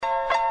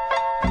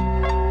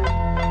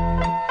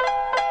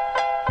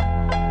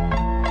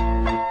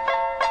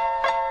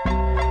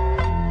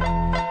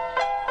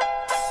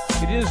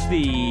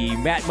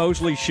Matt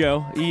Mosley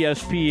Show,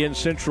 ESPN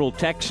Central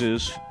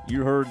Texas.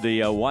 You heard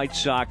the White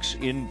Sox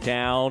in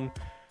town.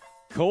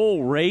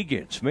 Cole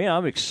Reagans. Man,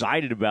 I'm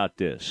excited about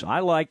this.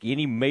 I like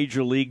any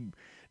major league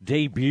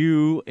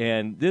debut,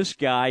 and this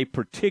guy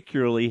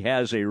particularly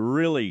has a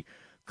really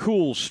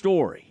cool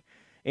story.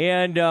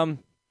 And,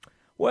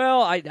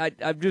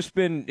 I've just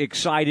been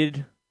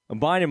excited. I'm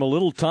buying him a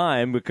little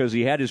time because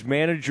he had his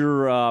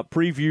manager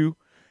preview,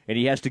 and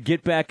he has to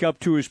get back up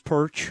to his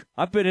perch.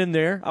 I've been in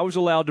there. I was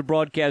allowed to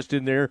broadcast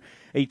in there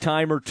a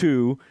time or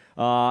two.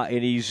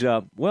 And he's,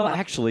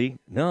 actually,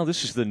 no,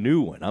 this is the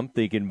new one. I'm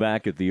thinking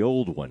back at the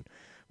old one.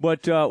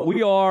 But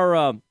we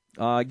are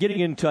getting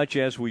in touch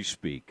as we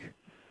speak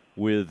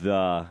with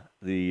the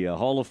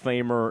Hall of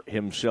Famer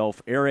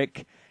himself,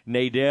 Eric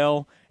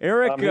Nadel.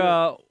 Eric,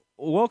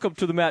 welcome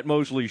to the Matt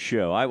Mosley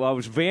Show. I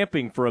was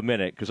vamping for a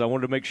minute because I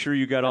wanted to make sure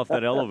you got off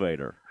that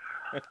elevator.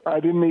 I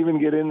didn't even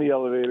get in the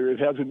elevator.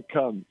 It hasn't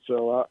come.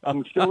 So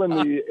I'm still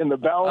in the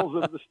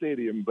bowels of the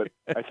stadium, but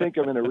I think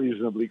I'm in a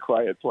reasonably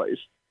quiet place.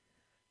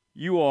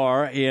 You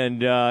are,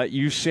 and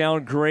you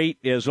sound great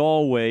as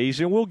always.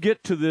 And we'll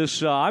get to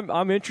this.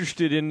 I'm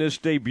interested in this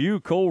debut,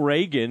 Cole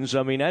Reagans.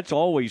 I mean, that's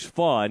always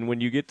fun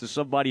when you get to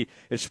somebody,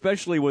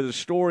 especially with a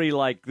story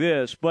like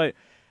this. But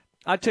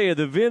I tell you,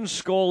 the Vin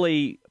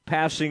Scully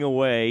passing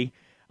away,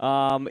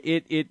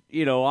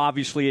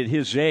 obviously at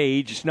his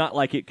age, it's not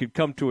like it could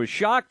come to a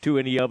shock to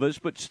any of us.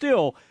 But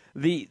still,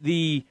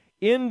 the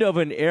end of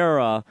an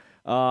era.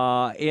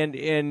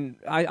 And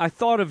I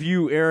thought of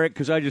you, Eric,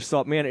 because I just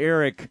thought, man,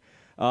 Eric,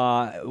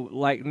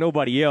 like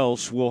nobody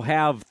else, will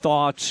have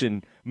thoughts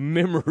and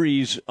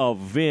memories of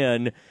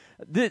Vin.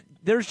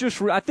 There's just,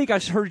 I think I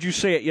heard you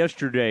say it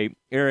yesterday,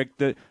 Eric,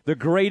 the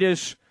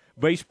greatest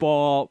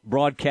baseball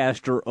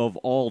broadcaster of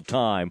all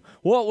time.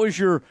 What was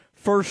your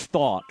first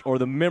thought or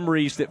the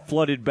memories that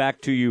flooded back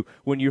to you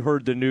when you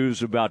heard the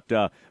news about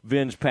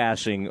Vin's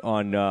passing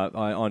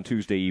on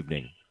Tuesday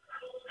evening?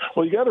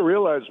 Well, you got to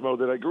realize, Mo,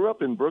 that I grew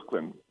up in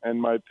Brooklyn, and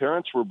my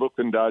parents were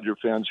Brooklyn Dodger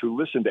fans who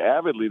listened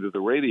avidly to the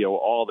radio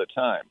all the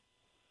time.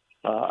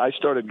 I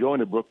started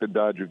going to Brooklyn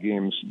Dodger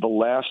games the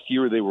last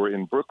year they were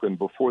in Brooklyn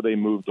before they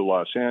moved to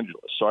Los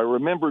Angeles. So I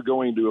remember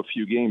going to a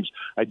few games.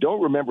 I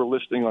don't remember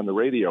listening on the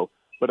radio,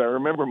 but I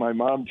remember my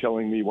mom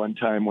telling me one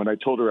time when I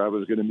told her I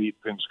was going to meet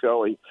Vin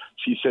Scully,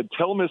 she said,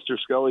 "Tell Mr.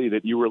 Scully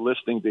that you were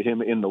listening to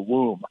him in the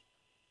womb."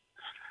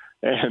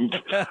 And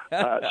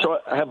so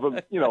I have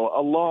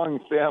a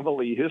long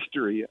family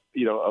history,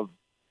 of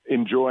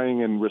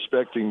enjoying and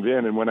respecting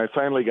Vin. And when I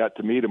finally got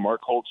to meet him, Mark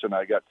Holtz and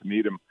I got to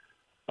meet him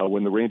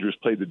when the Rangers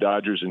played the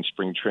Dodgers in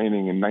spring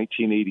training in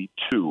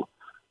 1982.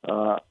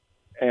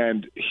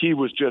 And he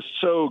was just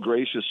so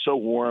gracious, so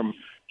warm,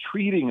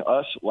 treating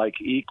us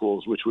like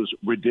equals, which was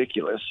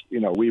ridiculous.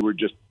 We were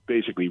just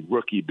basically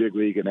rookie big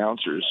league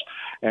announcers,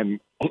 and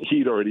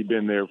he'd already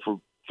been there for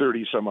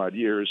 30 some odd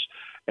years.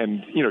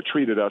 And,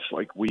 treated us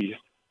like we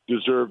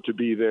deserved to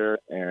be there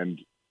and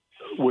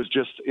was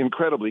just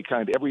incredibly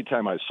kind every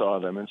time I saw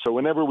them. And so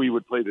whenever we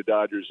would play the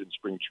Dodgers in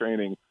spring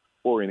training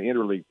or in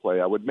interleague play,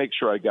 I would make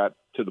sure I got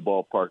to the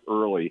ballpark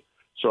early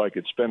so I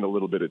could spend a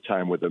little bit of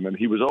time with him. And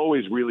he was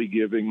always really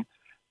giving.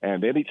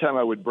 And anytime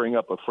I would bring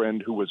up a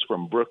friend who was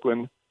from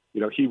Brooklyn,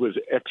 he was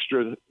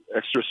extra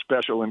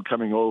special in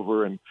coming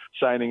over and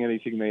signing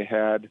anything they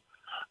had.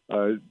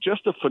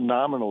 Just a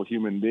phenomenal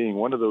human being,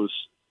 one of those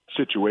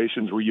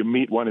situations where you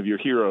meet one of your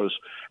heroes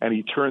and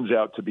he turns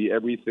out to be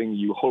everything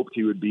you hoped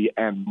he would be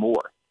and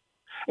more.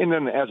 And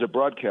then as a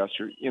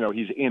broadcaster,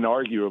 he's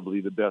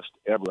inarguably the best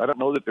ever. I don't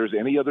know that there's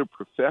any other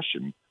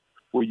profession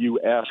where you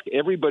ask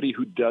everybody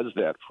who does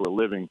that for a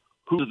living,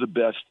 who's the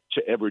best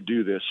to ever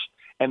do this?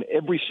 And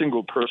every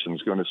single person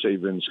is going to say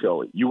Vin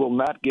Scully. You will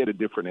not get a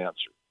different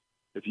answer.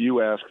 If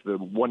you ask the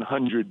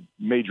 100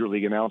 major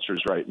league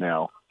announcers right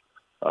now,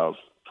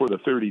 for the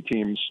 30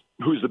 teams,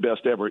 who's the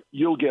best ever,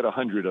 you'll get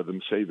 100 of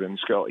them say Vin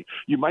Scully.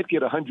 You might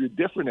get 100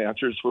 different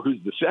answers for who's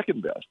the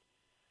second best,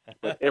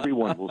 but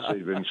everyone will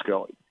say Vin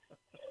Scully.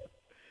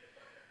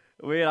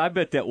 Well, I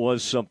bet that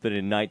was something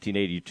in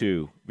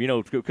 1982,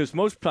 because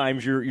most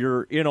times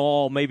you're in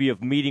awe maybe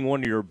of meeting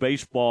one of your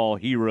baseball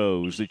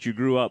heroes that you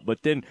grew up,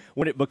 but then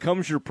when it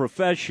becomes your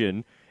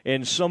profession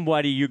and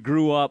somebody you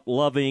grew up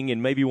loving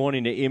and maybe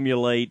wanting to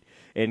emulate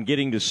and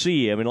getting to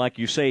see him, and like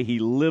you say, he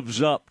lives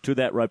up to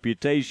that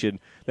reputation,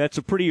 that's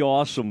a pretty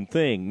awesome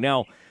thing.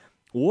 Now,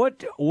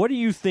 what do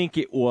you think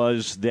it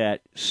was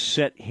that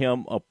set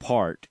him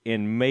apart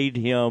and made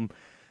him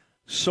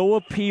so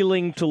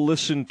appealing to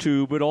listen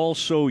to, but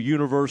also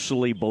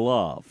universally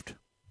beloved?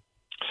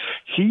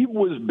 He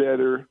was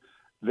better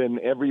than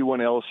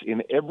everyone else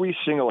in every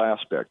single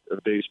aspect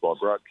of baseball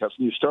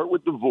broadcasting. You start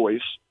with the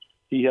voice.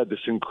 He had this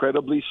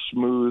incredibly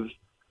smooth,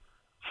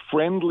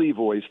 friendly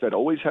voice that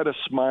always had a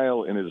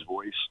smile in his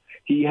voice.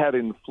 He had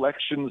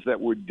inflections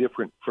that were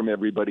different from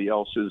everybody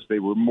else's. They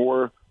were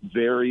more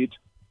varied.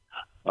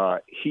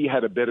 He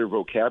had a better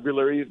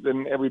vocabulary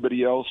than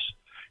everybody else.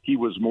 He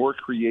was more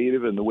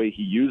creative in the way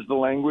he used the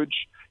language.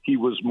 He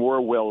was more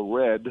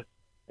well-read,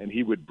 and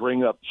he would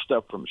bring up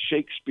stuff from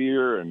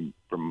Shakespeare and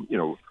from,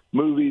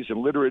 movies and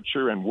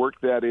literature and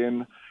worked that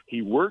in.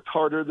 He worked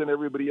harder than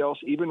everybody else,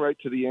 even right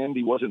to the end.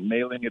 He wasn't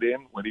mailing it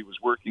in when he was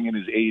working in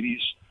his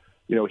 80s.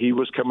 He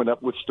was coming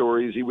up with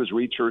stories. He was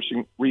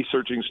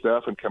researching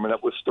stuff and coming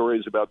up with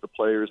stories about the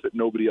players that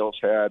nobody else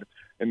had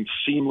and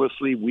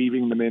seamlessly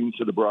weaving them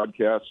into the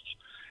broadcasts.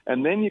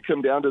 And then you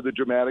come down to the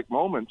dramatic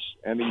moments,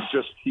 and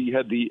he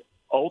had the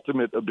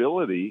ultimate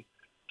ability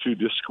to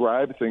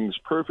describe things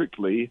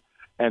perfectly,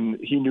 and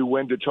he knew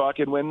when to talk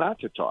and when not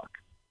to talk.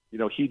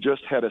 He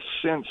just had a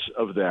sense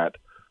of that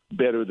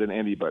better than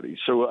anybody.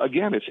 So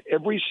again, it's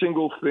every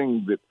single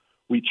thing that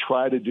we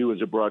try to do as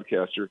a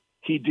broadcaster,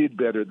 he did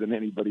better than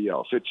anybody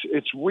else.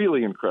 It's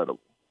really incredible.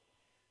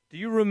 Do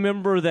you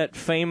remember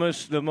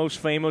the most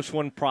famous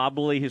one,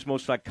 probably his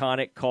most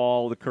iconic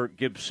call, the Kirk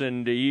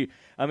Gibson? To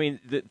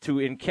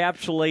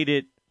encapsulate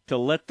it, to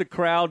let the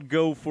crowd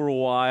go for a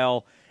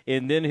while,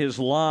 and then his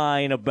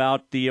line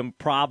about the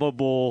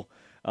improbable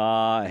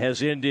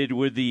has ended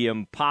with the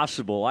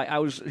impossible. I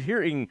was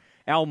hearing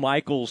Al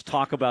Michaels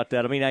talk about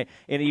that.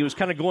 And he was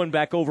kind of going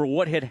back over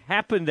what had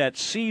happened that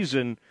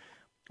season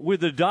with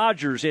the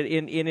Dodgers. And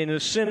in a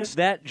sense,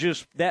 that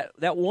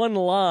one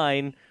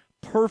line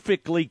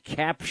perfectly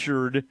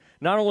captured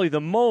not only the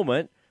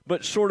moment,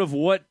 but sort of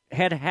what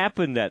had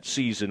happened that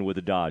season with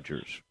the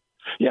Dodgers.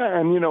 Yeah,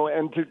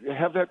 and to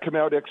have that come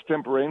out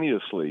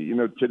extemporaneously,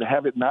 to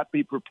have it not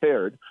be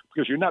prepared,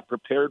 because you're not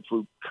prepared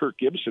for Kirk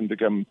Gibson to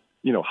come,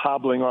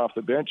 hobbling off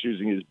the bench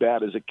using his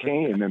bat as a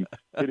cane and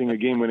hitting a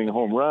game-winning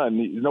home run.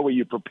 There's no way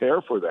you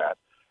prepare for that.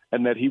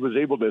 And that he was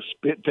able to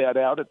spit that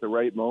out at the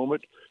right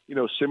moment.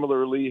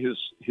 Similarly,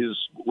 his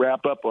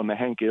wrap-up on the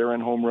Hank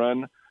Aaron home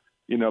run,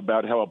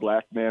 about how a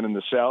black man in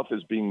the South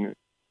is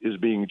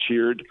being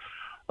cheered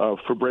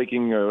for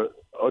breaking an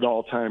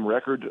all-time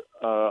record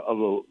of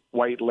a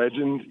white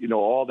legend,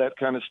 all that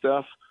kind of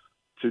stuff,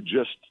 to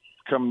just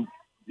come,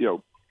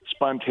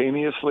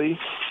 spontaneously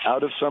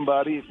out of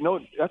somebody. No,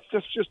 that's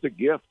just a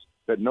gift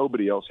that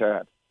nobody else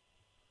had.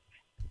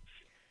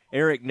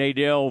 Eric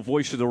Nadel,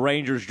 voice of the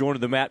Rangers,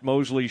 joining the Matt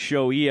Mosley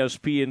Show,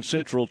 ESPN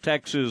Central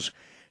Texas.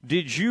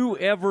 Did you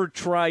ever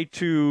try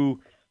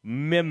to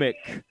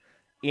mimic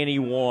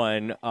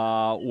anyone,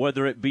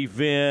 whether it be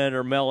Vin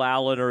or Mel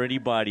Allen or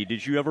anybody?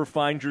 Did you ever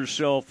find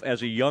yourself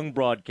as a young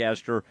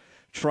broadcaster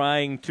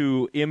trying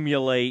to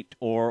emulate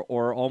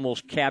or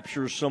almost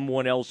capture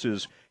someone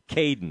else's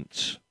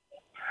cadence?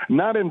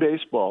 Not in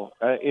baseball.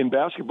 In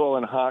basketball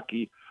and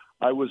hockey,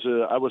 I was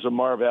a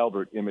Marv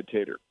Albert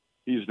imitator.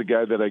 He's the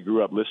guy that I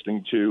grew up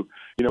listening to.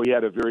 He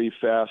had a very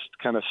fast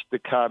kind of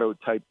staccato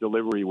type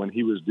delivery when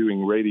he was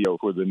doing radio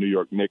for the New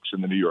York Knicks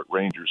and the New York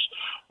Rangers.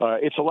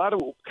 It's a lot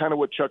of kind of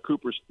what Chuck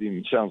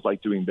Cooperstein sounds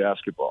like doing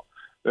basketball.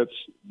 That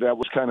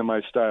was kind of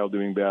my style,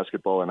 doing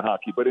basketball and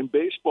hockey. But in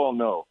baseball,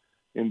 no.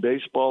 In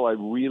baseball, I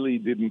really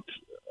didn't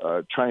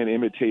try and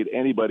imitate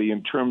anybody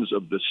in terms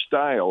of the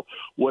style.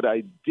 What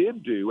I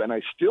did do, and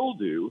I still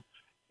do,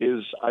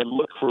 is I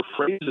look for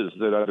phrases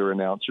that other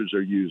announcers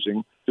are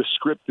using,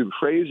 descriptive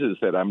phrases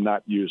that I'm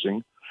not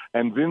using,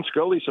 and Vin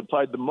Scully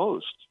supplied the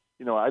most.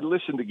 I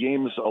listen to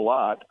games a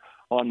lot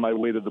on my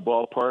way to the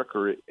ballpark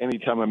or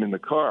anytime I'm in the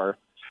car,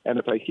 and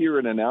if I hear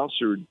an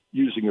announcer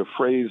using a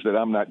phrase that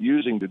I'm not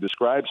using to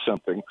describe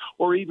something,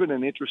 or even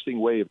an interesting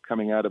way of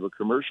coming out of a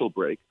commercial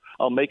break,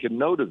 I'll make a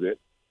note of it,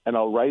 and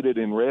I'll write it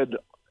in red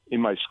in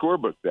my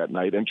scorebook that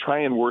night and try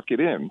and work it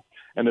in.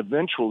 And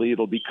eventually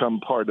it'll become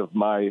part of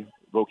my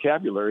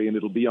vocabulary, and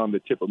it'll be on the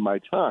tip of my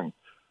tongue.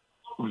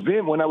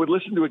 Vin, when I would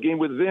listen to a game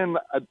with Vin,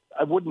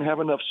 I wouldn't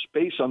have enough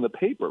space on the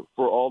paper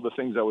for all the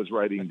things I was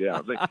writing down.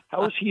 It's like,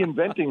 how is he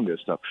inventing this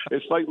stuff?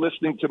 It's like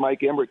listening to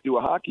Mike Emmerich do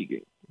a hockey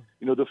game.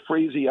 The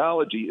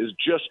phraseology is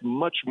just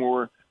much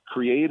more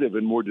creative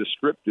and more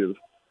descriptive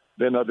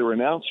than other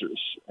announcers.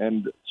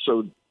 And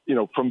so,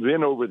 from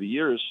Vin over the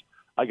years,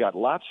 I got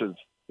lots of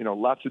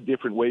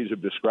different ways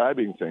of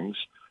describing things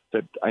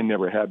that I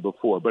never had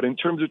before. But in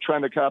terms of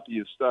trying to copy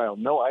his style,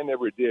 no, I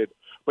never did.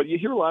 But you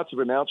hear lots of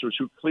announcers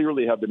who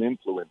clearly have been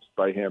influenced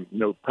by him,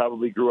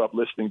 probably grew up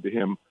listening to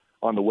him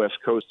on the West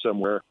Coast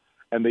somewhere,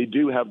 and they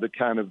do have the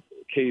kind of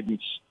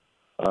cadence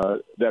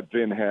that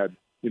Vin had,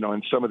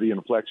 and some of the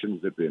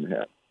inflections that Vin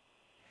had.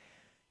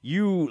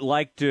 You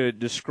like to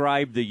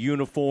describe the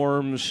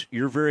uniforms.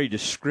 You're very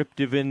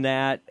descriptive in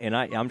that, and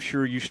I'm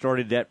sure you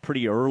started that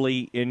pretty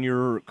early in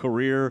your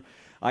career.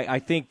 I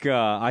think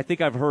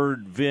I've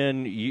heard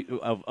Vin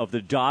of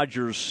the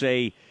Dodgers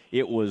say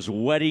it was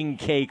wedding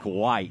cake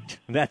white.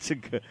 That's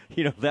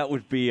that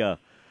would be a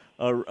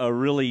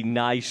really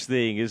nice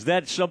thing. Is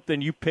that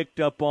something you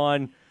picked up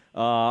on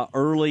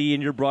early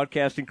in your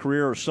broadcasting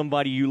career, or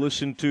somebody you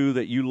listened to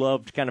that you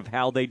loved, kind of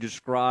how they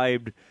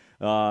described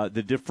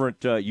the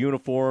different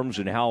uniforms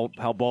and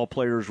how ball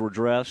players were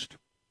dressed?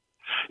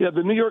 Yeah,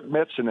 the New York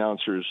Mets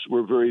announcers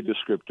were very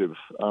descriptive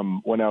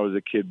when I was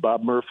a kid.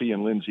 Bob Murphy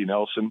and Lindsey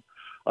Nelson.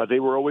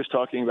 They were always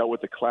talking about what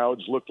the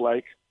clouds looked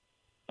like,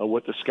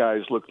 what the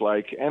skies looked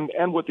like,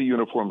 and what the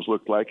uniforms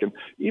looked like. And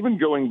even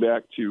going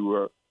back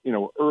to,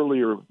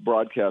 earlier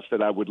broadcasts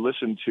that I would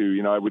listen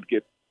to, I would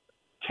get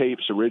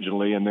tapes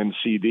originally and then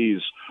CDs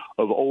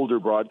of older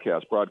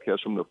broadcasts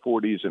from the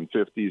 40s and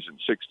 50s and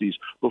 60s,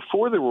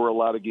 before there were a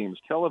lot of games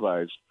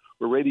televised,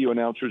 where radio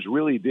announcers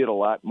really did a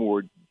lot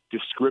more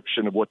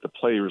description of what the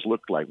players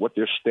looked like, what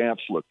their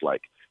stance looked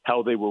like,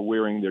 how they were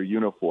wearing their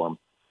uniform,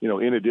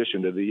 in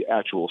addition to the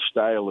actual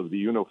style of the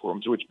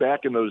uniforms, which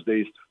back in those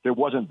days, there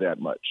wasn't that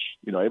much.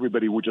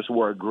 Everybody just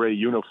wore a gray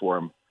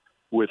uniform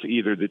with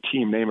either the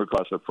team name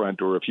across the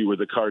front, or if you were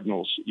the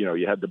Cardinals,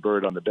 you had the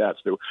bird on the bats.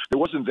 There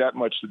wasn't that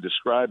much to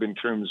describe in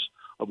terms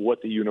of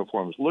what the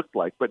uniforms looked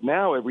like. But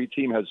now every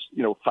team has,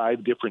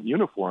 5 different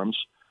uniforms,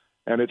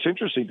 and it's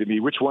interesting to me,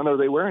 which one are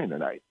they wearing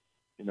tonight?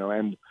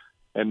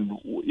 And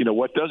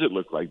what does it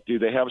look like? Do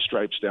they have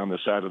stripes down the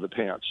side of the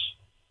pants?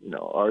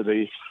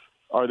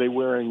 Are they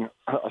wearing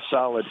a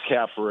solid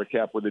cap or a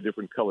cap with a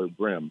different colored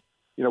brim?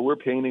 We're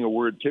painting a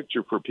word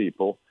picture for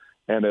people.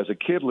 And as a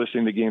kid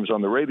listening to games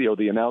on the radio,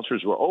 the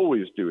announcers were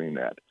always doing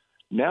that.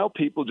 Now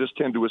people just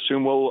tend to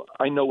assume, well,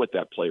 I know what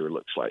that player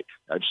looks like.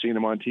 I've seen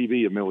him on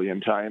TV a million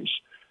times.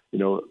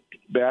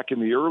 Back in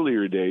the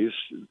earlier days,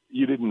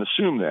 you didn't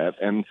assume that.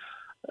 And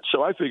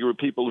so I figure with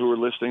people who are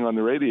listening on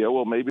the radio,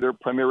 well, maybe they're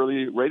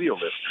primarily radio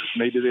listeners.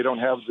 Maybe they don't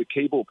have the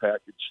cable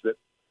package that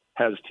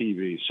has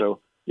TV. So,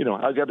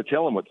 I've got to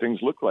tell them what things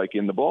look like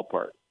in the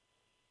ballpark.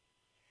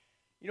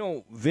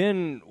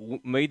 Vin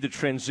made the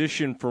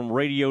transition from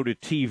radio to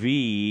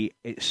TV.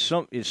 It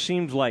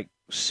seems like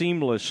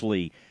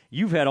seamlessly.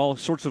 You've had all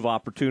sorts of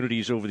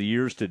opportunities over the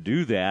years to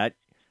do that.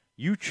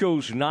 You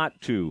chose not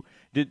to.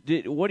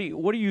 What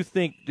do you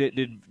think?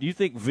 Do you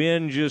think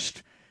Vin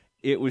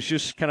it was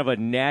just kind of a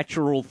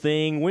natural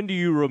thing? When do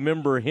you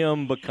remember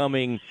him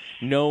becoming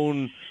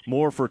known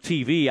more for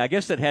TV? I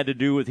guess that had to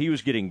do with he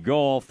was getting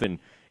golf and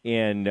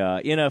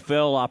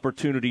NFL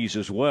opportunities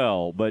as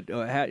well. But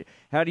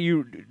when do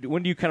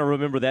you kind of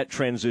remember that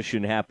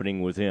transition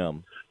happening with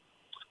him?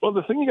 Well,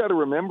 the thing you got to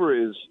remember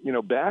is,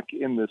 back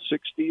in the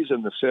 60s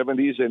and the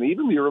 70s and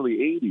even the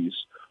early 80s,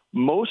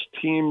 most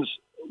teams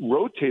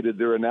rotated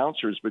their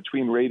announcers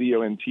between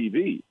radio and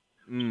TV.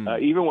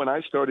 Even when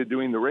I started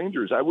doing the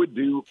Rangers, I would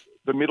do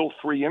the middle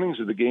 3 innings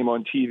of the game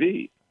on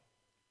TV.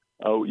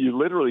 You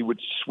literally would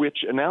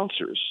switch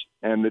announcers,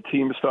 and the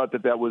teams thought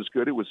that was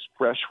good. It was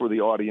fresh for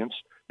the audience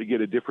to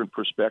get a different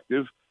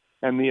perspective,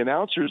 and the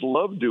announcers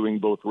loved doing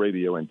both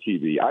radio and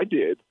TV. I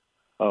did.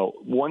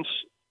 Once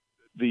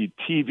the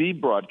TV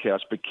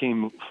broadcast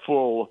became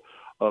full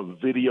of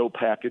video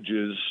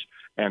packages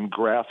and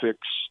graphics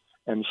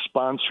and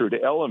sponsored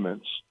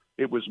elements,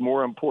 it was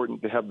more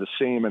important to have the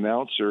same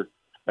announcer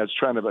as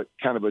kind of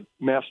a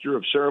master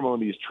of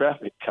ceremonies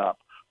traffic cop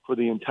for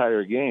the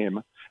entire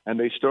game. And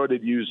they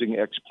started using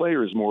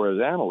ex-players more as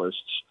analysts,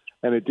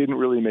 and it didn't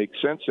really make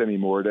sense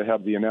anymore to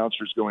have the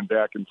announcers going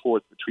back and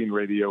forth between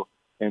radio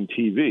and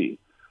TV.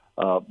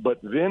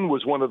 But Vin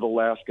was one of the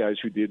last guys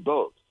who did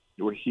both,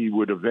 where he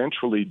would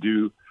eventually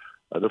do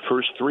the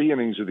first 3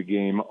 innings of the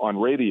game on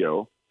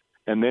radio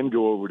and then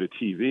go over to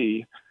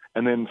TV.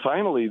 And then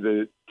finally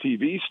the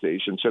TV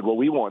station said, well,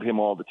 we want him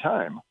all the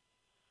time.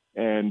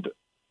 And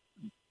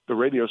the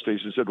radio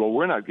station said, well,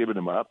 we're not giving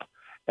him up.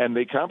 And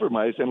they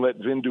compromised and let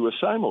Vin do a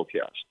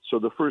simulcast. So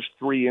the first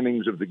 3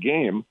 innings of the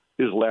game,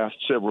 his last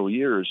several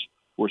years,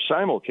 were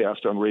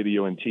simulcast on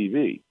radio and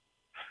TV.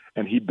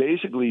 And he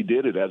basically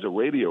did it as a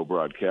radio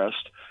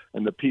broadcast,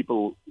 and the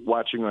people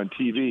watching on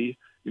TV,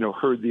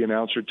 heard the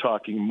announcer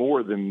talking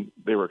more than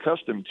they were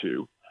accustomed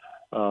to.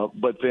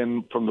 But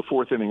then from the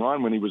 4th inning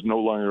on, when he was no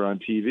longer on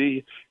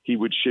TV, he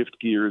would shift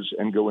gears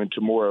and go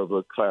into more of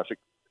a classic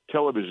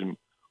television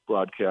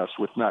broadcast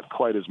with not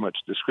quite as much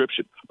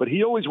description. But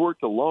he always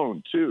worked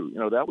alone, too.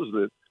 That was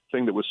the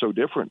thing that was so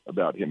different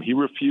about him. He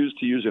refused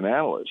to use an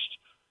analyst.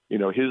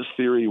 His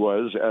theory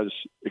was, as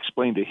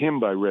explained to him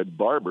by Red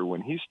Barber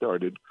when he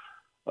started,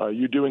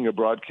 you're doing a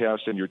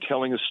broadcast and you're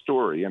telling a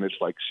story, and it's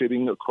like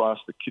sitting across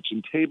the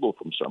kitchen table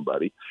from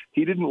somebody.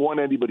 He didn't want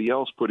anybody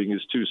else putting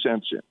his 2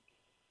 cents in.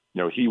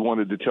 He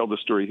wanted to tell the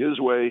story his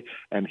way,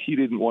 and he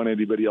didn't want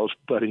anybody else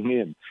butting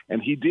in.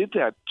 And he did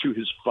that to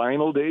his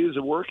final days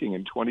of working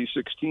in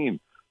 2016.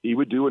 He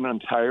would do an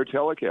entire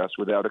telecast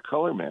without a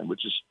color man,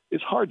 which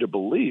is hard to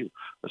believe,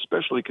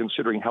 especially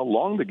considering how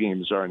long the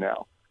games are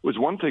now. It was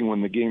one thing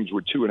when the games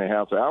were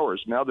 2.5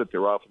 hours. Now that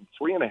they're often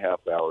 3.5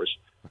 hours,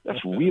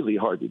 that's really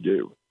hard to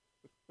do.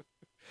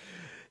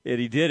 And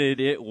he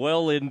did it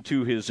well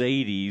into his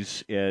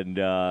 80s, and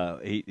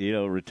he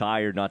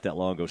retired not that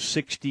long ago.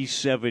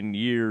 67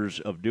 years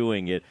of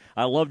doing it.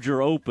 I loved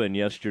your open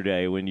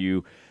yesterday when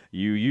you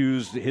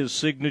used his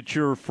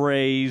signature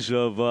phrase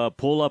of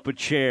 "pull up a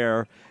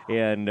chair,"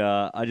 and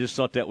I just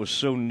thought that was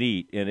so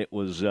neat. And it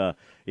was,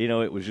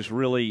 it was just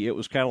really, it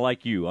was kind of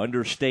like you,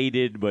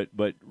 understated but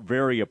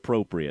very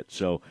appropriate.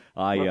 So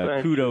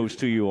kudos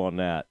to you on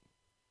that.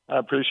 I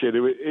appreciate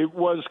it. It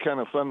was kind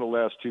of fun the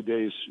last 2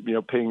 days,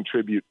 paying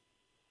tribute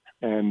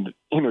and,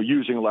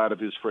 using a lot of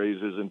his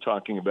phrases and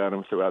talking about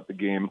him throughout the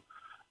game.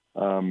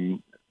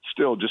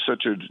 Still just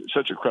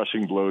such a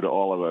crushing blow to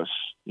all of us.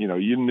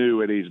 You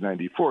knew at age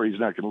 94 he's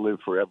not going to live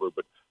forever,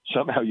 but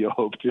somehow you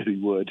hoped that he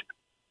would.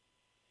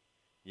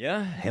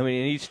 Yeah, I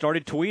mean, he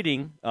started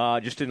tweeting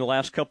just in the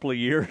last couple of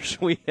years.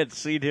 We had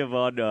seen him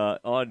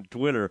on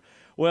Twitter.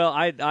 Well,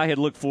 I had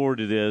looked forward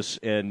to this,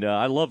 and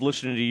I love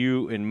listening to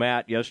you and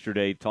Matt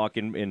yesterday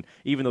talking, and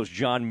even those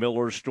John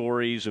Miller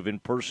stories of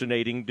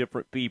impersonating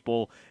different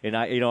people. And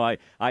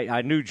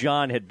I knew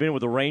John had been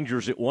with the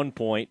Rangers at one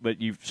point,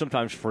 but you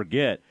sometimes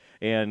forget.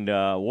 And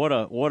what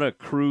a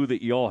crew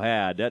that y'all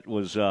had. That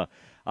was. I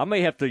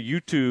may have to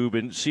YouTube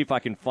and see if I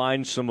can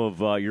find some of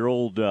your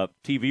old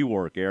TV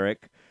work,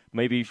 Eric.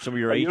 Maybe some of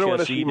your HSE you don't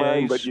want to see days.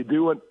 Mine, but you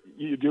do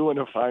want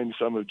to find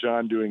some of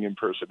John doing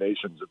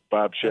impersonations of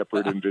Bob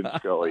Shepard and Vince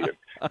Scully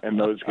and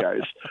those guys.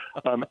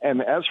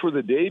 And as for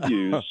the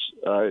debuts,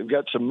 I've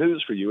got some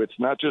news for you. It's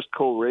not just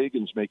Cole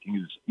Reagan's making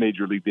his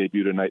major league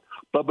debut tonight.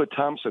 Bubba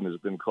Thompson has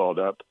been called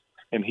up,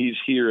 and he's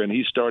here, and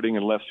he's starting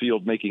in left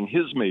field, making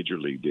his major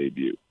league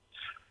debut.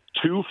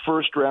 2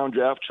 first-round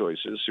draft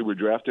choices who were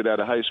drafted out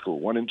of high school,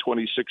 one in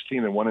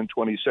 2016 and one in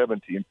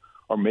 2017,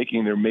 are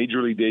making their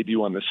major league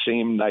debut on the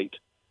same night.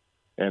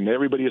 And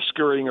everybody is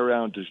scurrying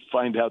around to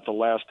find out the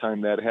last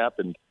time that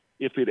happened,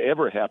 if it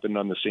ever happened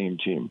on the same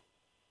team.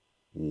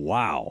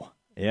 Wow.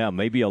 Yeah,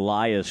 maybe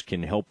Elias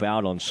can help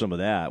out on some of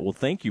that. Well,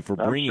 thank you for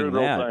bringing I'm sure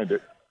that. They'll find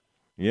it.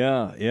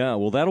 Yeah.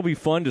 Well, that'll be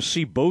fun to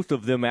see both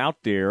of them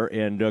out there.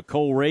 And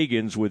Cole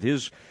Reagan's with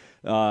his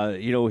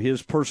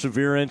his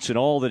perseverance and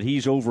all that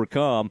he's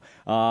overcome.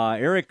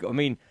 Eric, I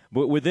mean,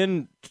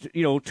 within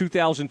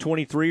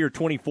 2023 or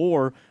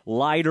 24,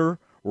 Leiter,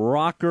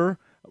 Rocker,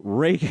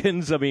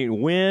 Reagan's, I mean,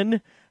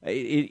 Wynn.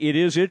 It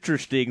is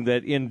interesting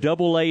that in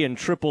AA and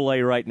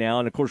AAA right now,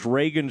 and of course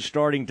Reagan's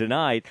starting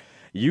tonight,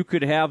 you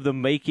could have the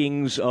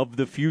makings of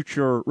the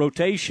future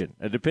rotation.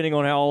 Depending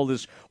on how all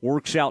this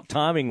works out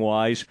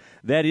timing-wise,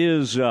 that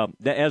is,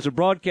 as a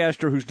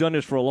broadcaster who's done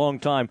this for a long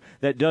time,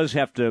 that does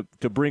have to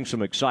bring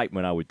some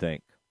excitement, I would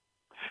think.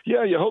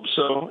 Yeah, you hope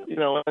so.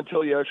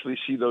 Until you actually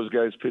see those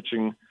guys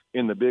pitching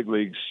in the big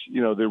leagues,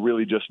 they're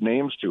really just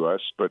names to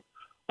us. But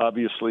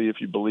obviously,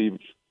 if you believe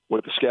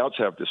what the scouts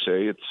have to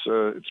say,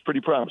 it's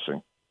pretty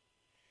promising.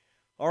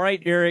 All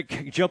right,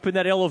 Eric, jump in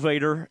that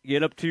elevator,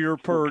 get up to your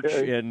perch,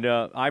 okay. And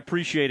I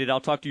appreciate it.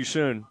 I'll talk to you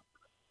soon.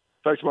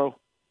 Thanks, Mo.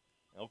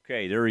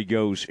 Okay, there he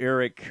goes,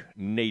 Eric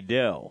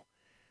Nadel,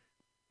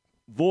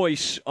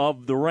 voice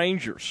of the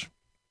Rangers.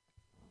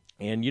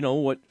 And you know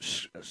what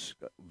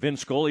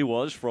Vince Scully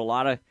was for a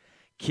lot of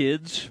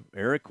kids,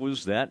 Eric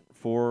was that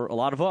for a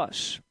lot of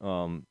us.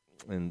 And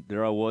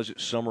there I was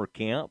at summer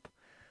camp.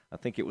 I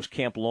think it was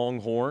Camp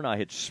Longhorn. I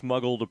had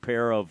smuggled a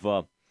pair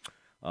of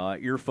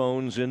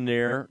earphones in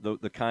there,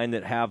 the kind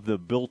that have the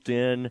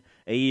built-in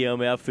AM,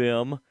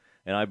 FM.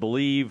 And I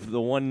believe the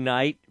one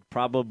night,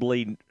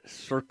 probably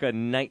circa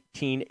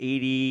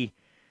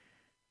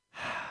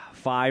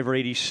 1985 or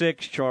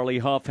 86, Charlie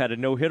Huff had a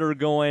no-hitter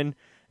going.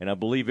 And I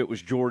believe it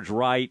was George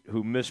Wright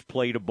who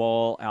misplayed a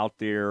ball out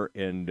there.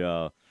 And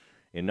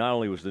not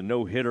only was the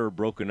no-hitter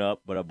broken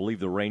up, but I believe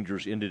the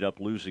Rangers ended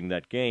up losing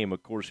that game.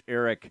 Of course,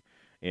 Eric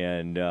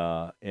and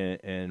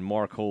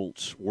Mark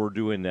Holtz were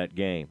doing that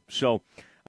game. So